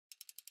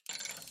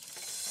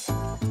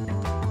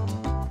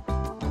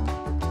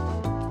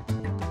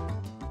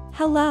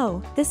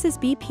Hello, this is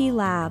BP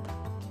Lab.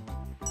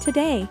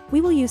 Today,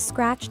 we will use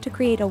Scratch to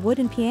create a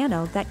wooden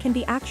piano that can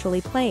be actually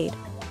played.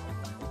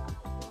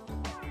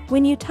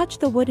 When you touch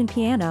the wooden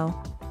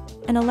piano,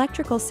 an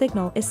electrical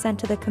signal is sent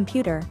to the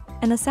computer,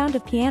 and the sound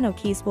of piano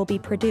keys will be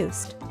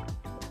produced.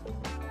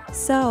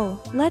 So,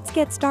 let's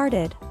get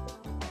started.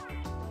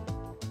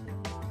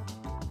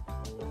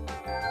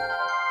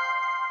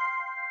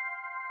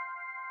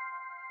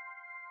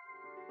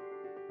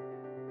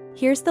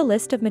 Here's the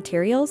list of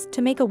materials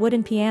to make a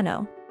wooden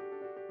piano.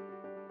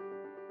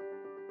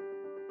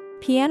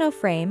 Piano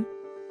frame,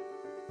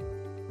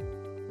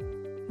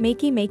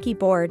 Makey Makey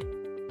board,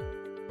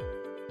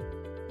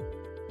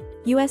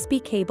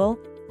 USB cable,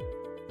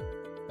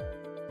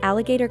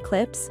 alligator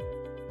clips,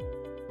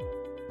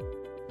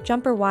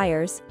 jumper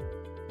wires,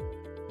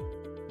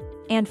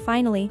 and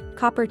finally,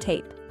 copper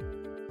tape.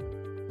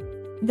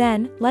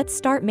 Then, let's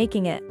start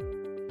making it.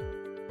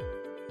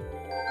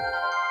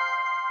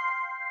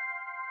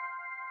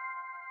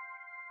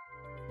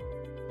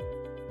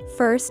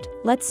 First,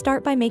 let's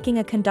start by making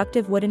a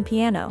conductive wooden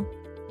piano.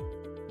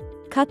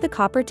 Cut the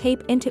copper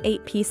tape into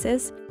 8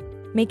 pieces,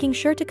 making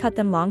sure to cut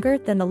them longer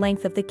than the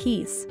length of the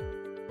keys.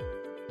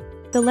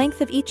 The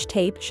length of each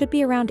tape should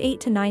be around 8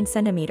 to 9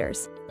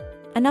 centimeters,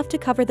 enough to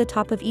cover the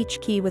top of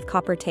each key with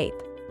copper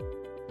tape.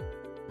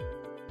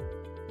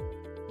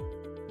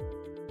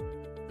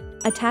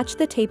 Attach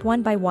the tape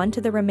one by one to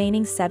the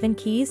remaining 7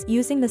 keys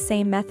using the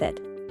same method.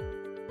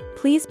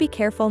 Please be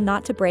careful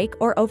not to break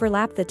or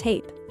overlap the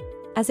tape,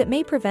 as it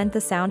may prevent the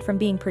sound from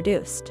being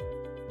produced.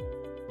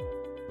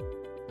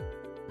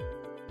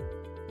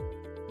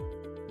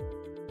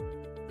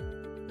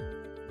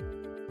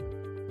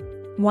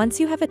 Once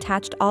you have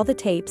attached all the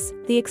tapes,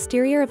 the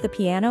exterior of the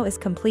piano is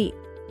complete.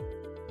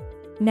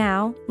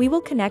 Now, we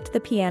will connect the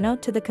piano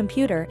to the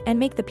computer and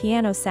make the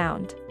piano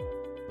sound.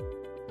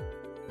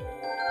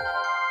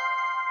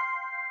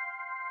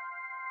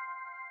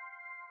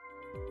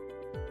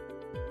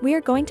 We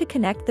are going to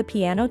connect the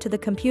piano to the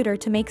computer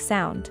to make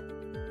sound.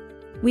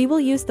 We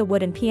will use the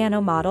wooden piano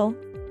model,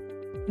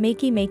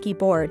 Makey Makey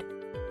board,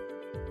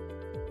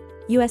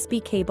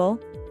 USB cable,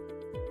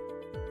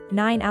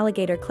 9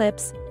 alligator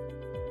clips,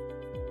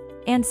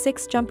 and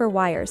 6 jumper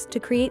wires to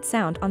create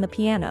sound on the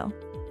piano.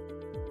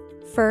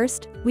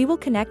 First, we will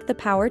connect the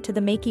power to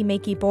the Makey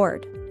Makey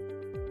board.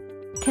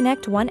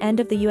 Connect one end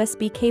of the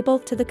USB cable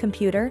to the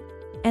computer,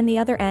 and the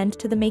other end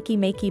to the Makey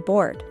Makey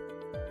board.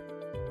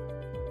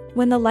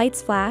 When the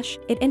lights flash,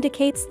 it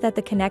indicates that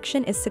the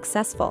connection is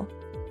successful.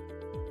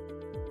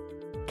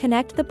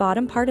 Connect the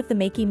bottom part of the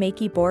Makey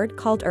Makey board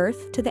called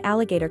earth to the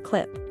alligator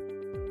clip.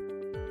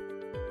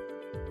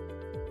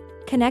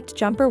 Connect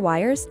jumper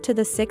wires to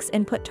the 6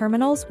 input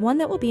terminals, one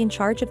that will be in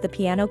charge of the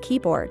piano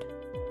keyboard.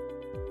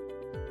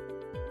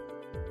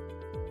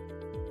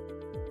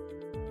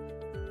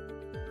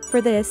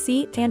 For the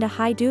seat and a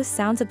high deuce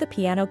sounds of the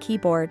piano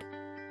keyboard,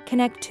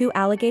 connect 2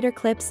 alligator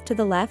clips to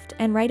the left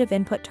and right of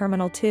input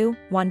terminal 2,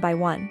 one by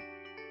one.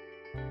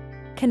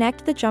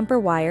 Connect the jumper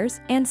wires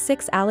and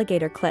 6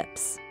 alligator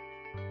clips.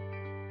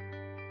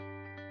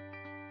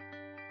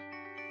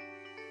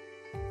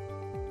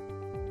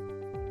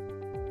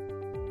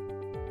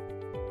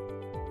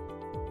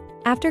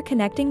 After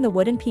connecting the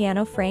wooden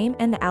piano frame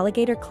and the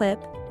alligator clip,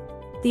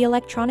 the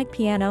electronic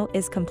piano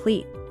is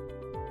complete.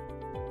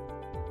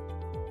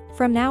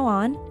 From now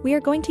on, we are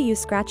going to use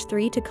Scratch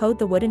 3 to code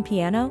the wooden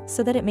piano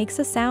so that it makes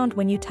a sound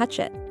when you touch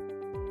it.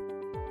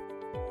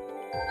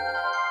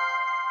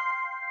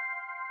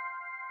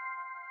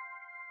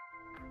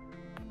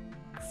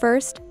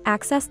 First,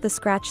 access the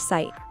Scratch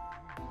site.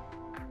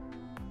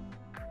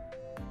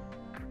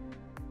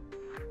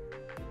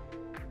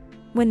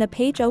 When the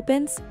page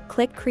opens,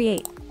 click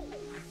Create.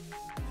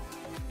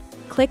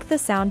 Click the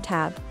Sound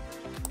tab.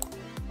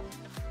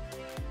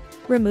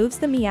 Removes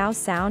the meow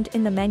sound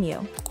in the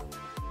menu.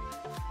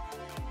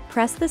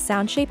 Press the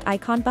sound-shaped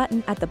icon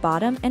button at the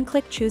bottom and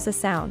click Choose a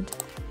sound.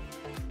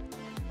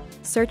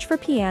 Search for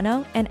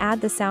piano and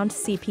add the sound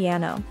C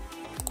piano.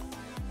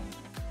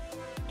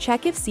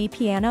 Check if C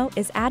piano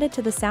is added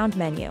to the sound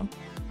menu.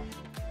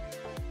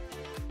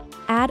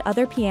 Add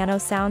other piano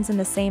sounds in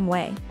the same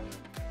way.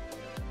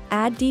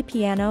 Add D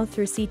piano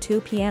through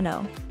C2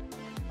 piano.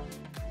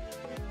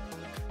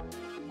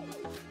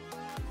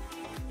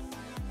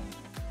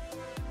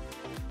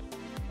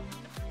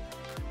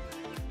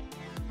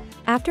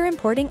 After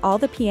importing all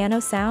the piano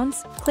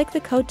sounds, click the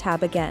Code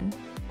tab again.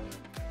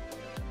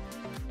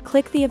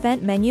 Click the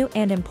Event menu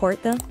and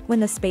import the, when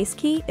the space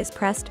key is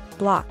pressed,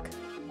 block.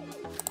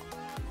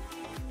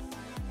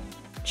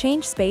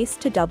 Change space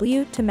to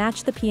W to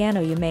match the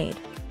piano you made.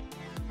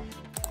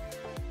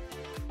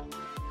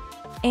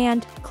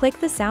 And, click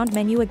the Sound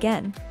menu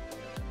again.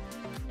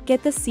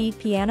 Get the C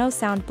piano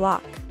sound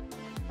block.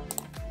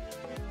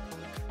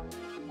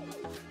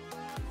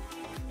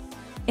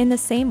 In the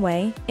same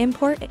way,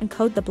 import and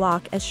code the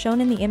block as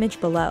shown in the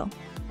image below.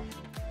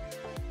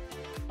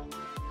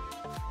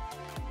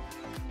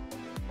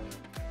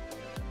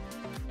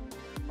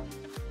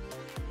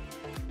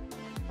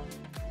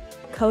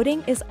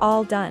 Coding is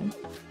all done.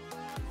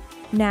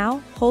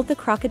 Now, hold the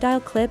crocodile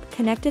clip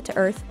connected to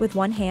earth with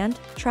one hand,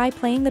 try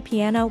playing the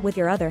piano with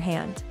your other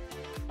hand.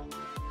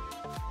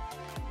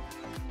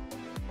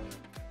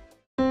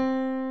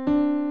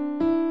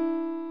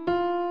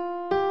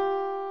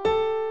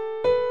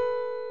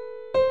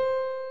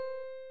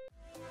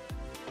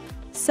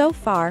 So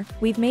far,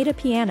 we've made a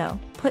piano,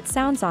 put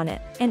sounds on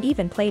it, and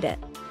even played it.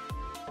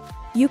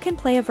 You can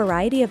play a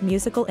variety of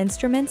musical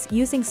instruments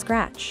using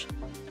Scratch.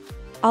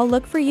 I'll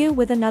look for you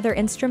with another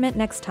instrument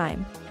next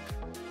time.